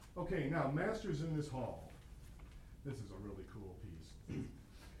Okay, now, Masters in this Hall. This is a really cool piece.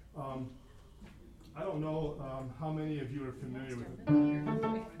 I don't know how many of you are familiar with it.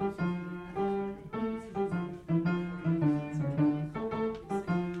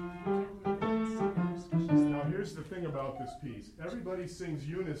 Now, here's the thing about this piece. Everybody sings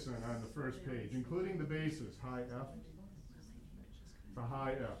unison on the first page, including the basses. High F. For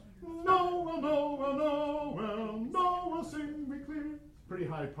high F. No, well, no, well, no, well, no, we'll sing, we clear. Pretty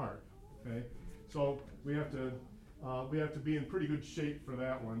high part, okay? So we have to be in pretty good shape for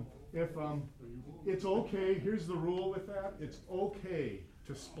that one. If it's okay, here's the rule with that: it's okay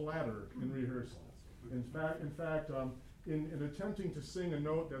to splatter in rehearsal. In fact, in attempting to sing a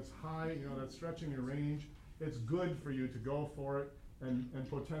note that's high, that's stretching your range, it's good for you to go for it and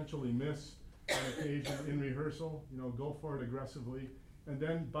potentially miss on occasion in rehearsal. Go for it aggressively. And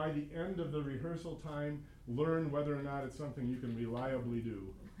then by the end of the rehearsal time, learn whether or not it's something you can reliably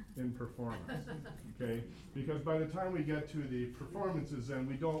do in performance, okay? Because by the time we get to the performances, then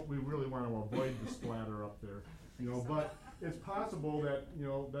we really want to avoid the splatter up there, but it's possible that,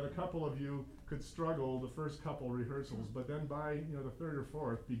 that a couple of you could struggle the first couple rehearsals, but then by, the third or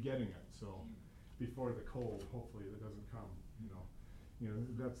fourth, be getting it. So before the cold, hopefully that doesn't come,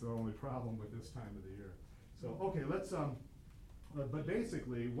 that's the only problem with this time of the year. So, okay, let's, but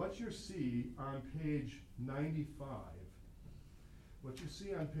basically, what you see on page 95,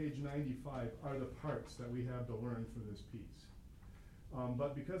 are the parts that we have to learn for this piece.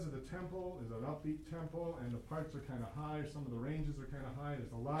 But because of the tempo is an upbeat tempo, and the parts are kind of high, some of the ranges are kind of high,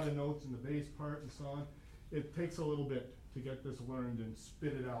 there's a lot of notes in the bass part and so on, it takes a little bit to get this learned and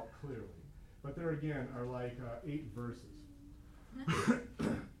spit it out clearly. But there again are like 8 verses.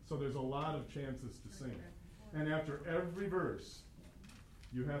 So there's a lot of chances to sing it. And after every verse,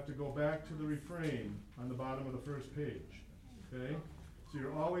 you have to go back to the refrain on the bottom of the first page, okay? So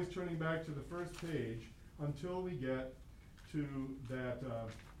you're always turning back to the first page until we get to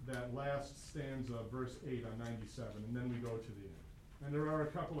that last stanza, verse 8 on 97, and then we go to the end. And there are a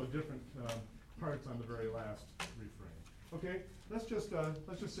couple of different parts on the very last refrain. Okay, let's just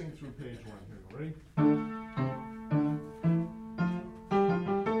sing through page 1 here. Ready?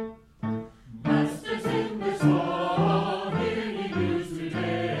 Masters in this hall, hear ye news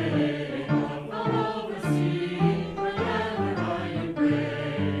today. From over sea, whenever I you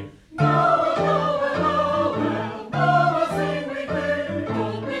pray. Noel, Noel, Noel, Noel, sing we clear.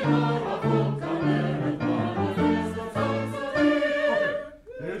 Opening all our folk on earth, one is the sons of Lear. Okay,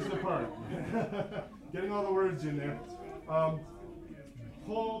 there's the part. Getting all the words in there.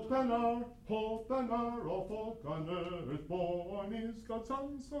 Hope and our, all folk on earth, born is God's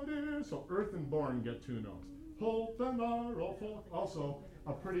son so dear. So earth and born get 2 notes. Hope and our, all folk, also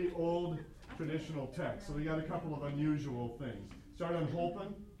a pretty old traditional text. So we got a couple of unusual things. Start on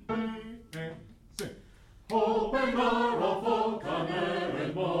hopen, and sing. Hope and our, all folk on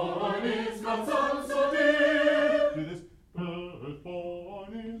earth, born is God's son so dear. Do this. Earth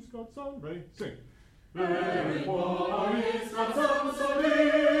born is God's son. Ready? Sing. Earth born is God's son so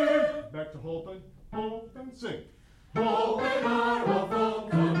dear. Back to hopen, sing. Hope and our, all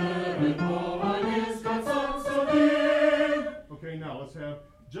folk on earth, born is God's son so dear. Okay, now let's have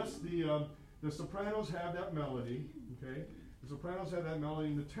just the sopranos have that melody, okay? The sopranos have that melody,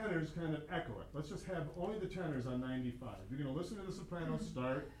 and the tenors kind of echo it. Let's just have only the tenors on 95. You're going to listen to the sopranos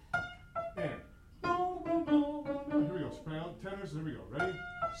start, and no, no, no, no, no. Here we go, soprano, tenors, here we go. Ready?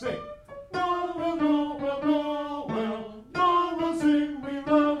 Sing. No, well, no, well, no, well, no, we'll sing, we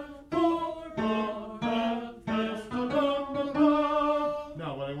love, for God hath cast down the cloud.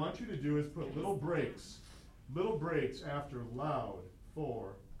 Now, what I want you to do is put little breaks after loud,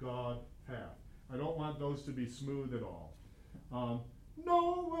 for God hath. I don't want those to be smooth at all. No,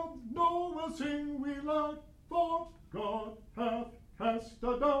 we'll sing, we love, for God hath cast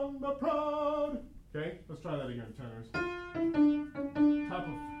down the proud. Okay, let's try that again, tenors.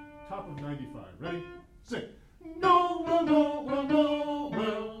 Top of 95. Ready? Sing. No, well, no, well, no,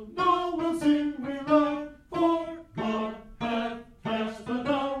 well, no, we'll sing, we love, for God hath cast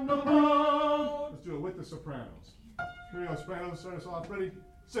down the proud. Let's do it with the sopranos. Here we go, sopranos, start us off. Ready?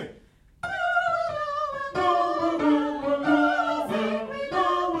 Sing. No, well, no, well, no, well, no,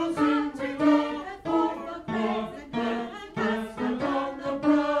 we'll sing, we love, for God hath cast down the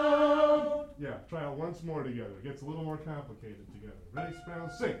proud. Yeah, try it once more together. It gets a little more complicated together. Ready,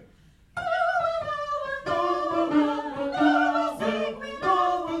 sopranos, sing.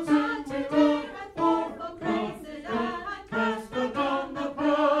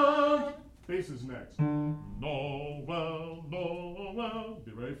 Bass is next. No, well,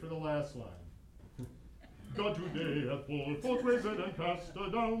 be ready for the last line. God today hath pulled forth risen and cast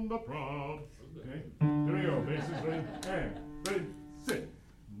down the proud. Okay, here we go. Bass is ready. And ready, sing.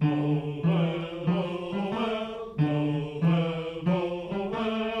 Noel, Noel, Noel,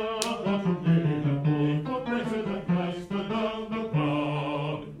 Noel, God today hath pulled forth risen and cast down the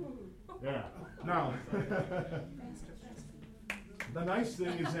proud. Yeah. Now, the nice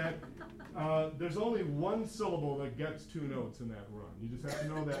thing is that there's only one syllable that gets two notes in that run. You just have to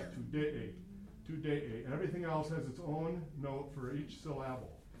know that today, today, and everything else has its own note for each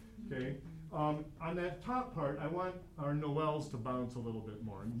syllable. Okay. On that top part, I want our Noels to bounce a little bit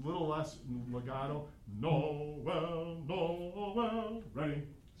more, a little less legato. Noel, Noel. Ready?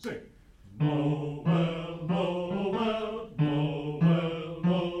 Sing. Noel, Noel, Noel,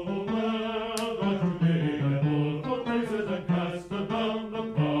 Noel. God today hath pulled forth praises and cast down the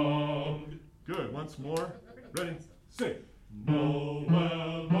proud. Good. Once more. Ready? Sing. Noel,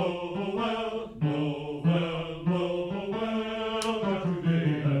 Noel, Noel, Noel. God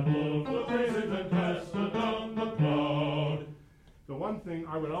today hath pulled forth praises and cast down the proud. The one thing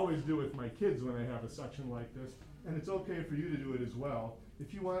I would always do with my kids when I have a section like this, and it's okay for you to do it as well.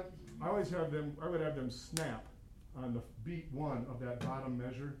 If you want, I would have them snap on the beat one of that bottom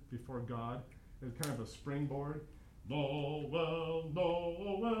measure before God as kind of a springboard. Noel,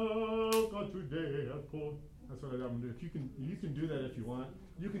 Noel, God today hath pulled. That's what I'd have them do. If you can do that if you want.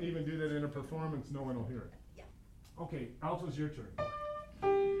 You can even do that in a performance. No one will hear it. Yeah. Okay, alto's your turn.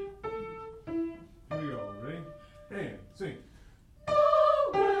 Here we go. Ready? And sing.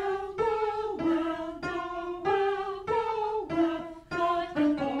 Noel, Noel, Noel, Noel, God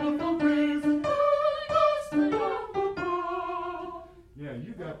hath pulled forth praises and cast down the proud. Yeah,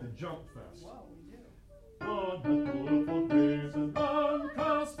 you got the jump fest. Whoa, we do. God hath pulled forth praises and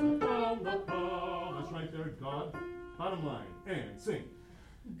cast down the proud. That's right there, God. Bottom line. And sing.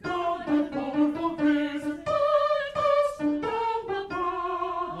 God hath pulled forth praises and cast down the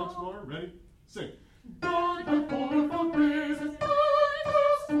proud. Once more. Ready? Sing. God hath pulled forth praises and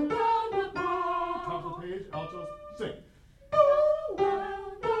cast down the proud. Top of the page, altos. Sing. Noel,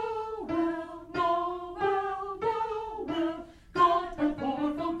 Noel, Noel, Noel, God hath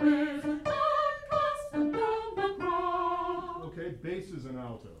pulled forth praises and cast down the proud. Okay, basses and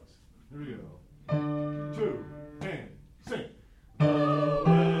altos. Here we go. 2 and sing. Noel,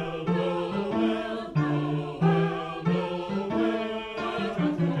 Noel, Noel, Noel, God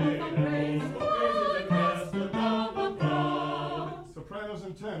hath pulled forth praises and cast down the proud. Sopranos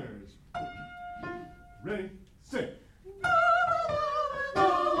and tenors. Ready? Sing.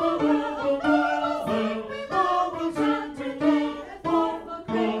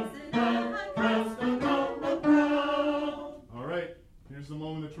 All right, here's the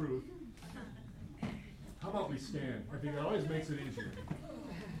moment of truth. How about we stand? I think it always makes it easier.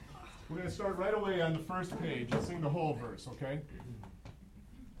 We're going to start right away on the first page and sing the whole verse, okay?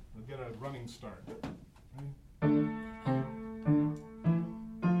 We'll get a running start. Ready?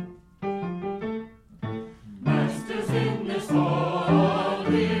 Masters in this hall,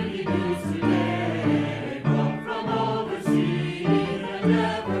 here he is today, brought from overseas, and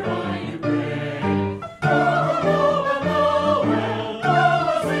ever are you brave. Noel, Noel,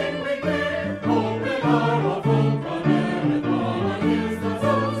 Noel, sing we clear, open our all folk on earth, on his the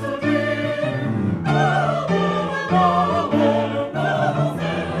souls so dear. Noel, Noel, Noel,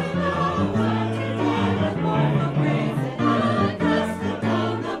 Noel, hath more of praise and cast it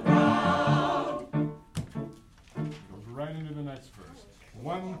down the proud. Goes right into the next verse.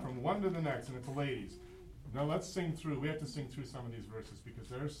 From one to the next, and it's ladies. Now let's sing through. We have to sing through some of these verses because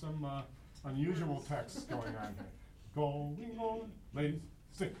there's some unusual texts going on here. Going on, ladies,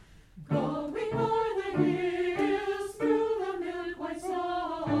 sing. Going o'er the hills, through the milk-white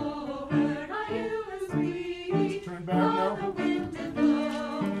snow, heard I you as sweet, Turn back now. the wind did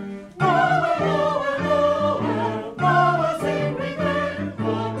blow. Noel, Noel, Noel, Noel, sing we clear,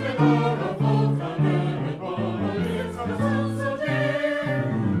 open our all folk on earth, on his the souls so dear.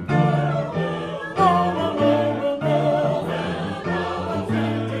 Noel, Noel, Noel, Noel, Noel,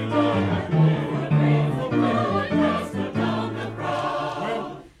 sing God hath more praise and glory, cast it down the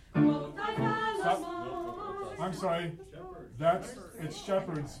proud. Quoth I Palamon. I'm sorry. It's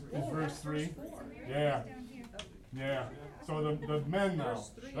shepherds is verse 3. Yeah. Yeah. So the men now.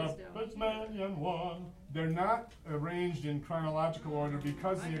 Shepherds, men, and one. They're not arranged in chronological order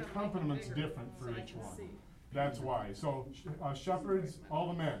because the accompaniment is different for each one. That's why. So shepherds, all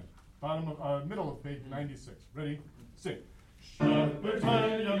the men. Middle of page 96. Ready? Sing. Shepherds,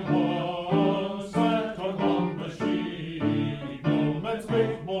 men, and one sat among the sheep. No men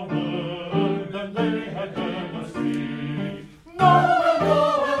spake more word than they had ever seen. Noel,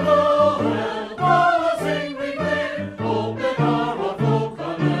 Noel, Noel, Noel, sing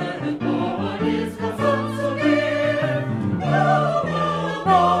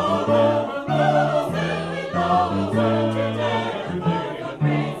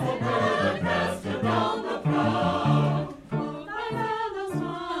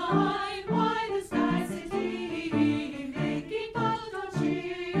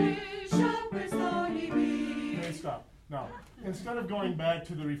going back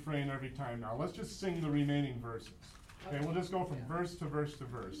to the refrain every time now. Let's just sing the remaining verses. Okay, we'll just go from verse to verse to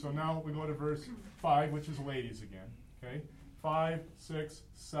verse. So now we go to verse 5, which is ladies again. Okay, 5, 6,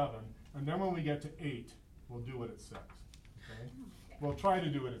 7, and then when we get to 8, we'll do what it says. Okay, we'll try to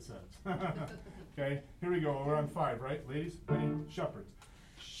do what it says. Okay, here we go. We're on 5, right, ladies? Ready? Shepherds.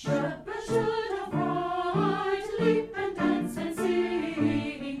 Shepherds should arise, leap and dance and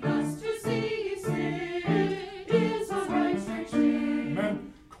sing, thus to see sin is a right straight thing.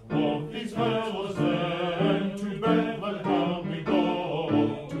 Men, Quoth these fellows then, to Bethlehem we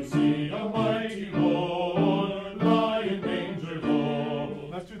go, to see a mighty Lord lie in manger low.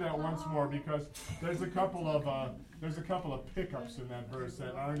 let's do that once more because there's a couple of pickups in that verse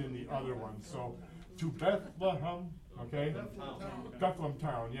that aren't in the other one. So, to Bethlehem, okay? Bethlehem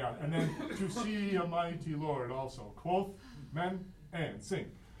town, yeah. And then to see a mighty Lord also. Quoth men and sing.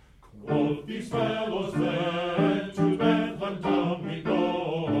 Quoth these fellows then, to Bethlehem town we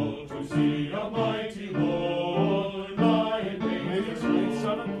go, to see a mighty Lord lie in manger Ladies, low.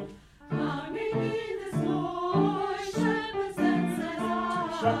 7. Our name is Lord, shepherds then said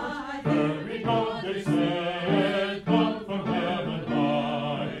I. Very God they said, come from heaven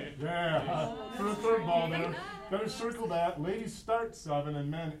high. Yeah. For the third ball there. Better circle that. Ladies start 7 and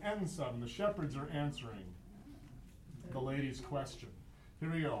men end 7. The shepherds are answering the ladies' question.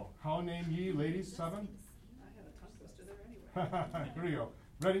 Here we go. How name ye ladies 7? I have a tongue twister there anyway. Here we go.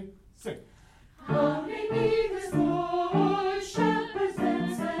 Ready? Sing. How name is Lord, shepherds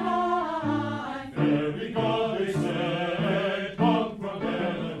then said I. Very God they said, come from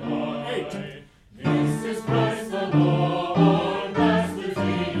heaven high. 8. This is Christ the Lord, Masters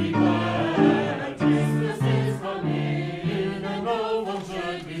we declare. Christmas is coming, And no one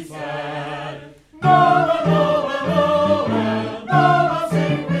should be sad. No, Noah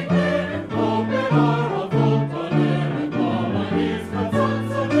sing we clear, open our old folk on air, and Noah is but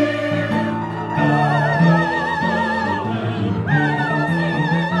sons of men.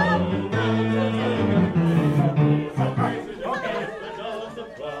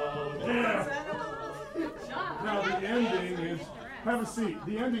 Now the ending is, have a seat.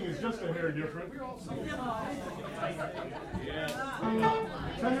 The ending is just a hair different.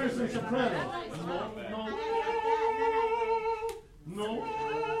 Tenors and sopranos. No.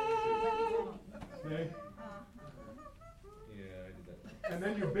 Okay. And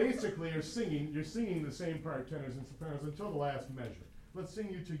then you basically are singing, you're singing the same part, tenors and sopranos, until the last measure. Let's sing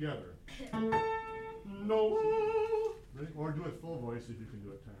you together. No. Ready? Or do it full voice if you can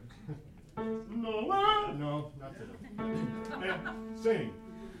do it, tenors. No. No, not today. And sing.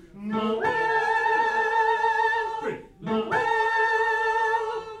 No. 3. No.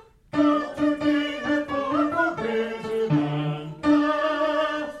 Come to me and for risen and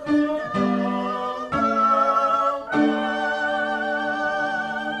cast the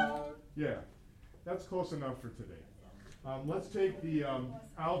Yeah, that's close enough for today. Let's take the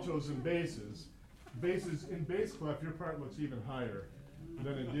altos and basses. Basses in bass clef, your part looks even higher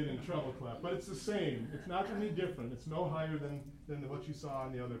than it did in treble clef, but it's the same. It's not going to be different. It's no higher than what you saw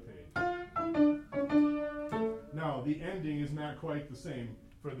on the other page. Now, the ending is not quite the same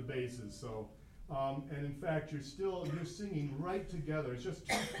for the basses. So, and in fact, you're singing right together. It's just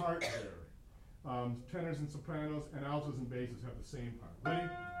 2 parts there. Tenors and sopranos and altos and basses have the same part. Ready?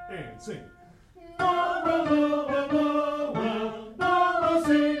 And sing. Noah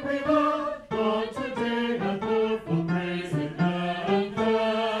sing we love, God today and for praise it and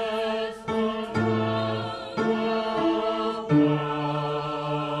bless the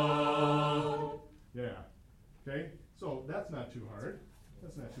Lord. Yeah. Okay? So that's not too hard.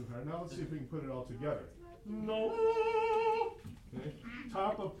 That's not too hard. Now let's see if we can put it all together. No. Okay.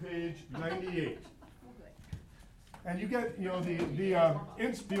 Top of page 98. And you get, the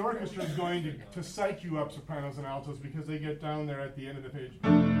orchestra is going to psych you up, sopranos and altos, because they get down there at the end of the page.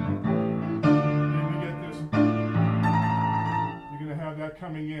 And we get this. You're going to have that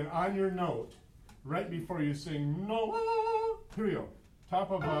coming in on your note right before you sing no. Here we go. Top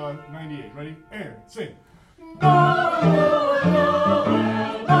of 98. Ready? And sing. Noah,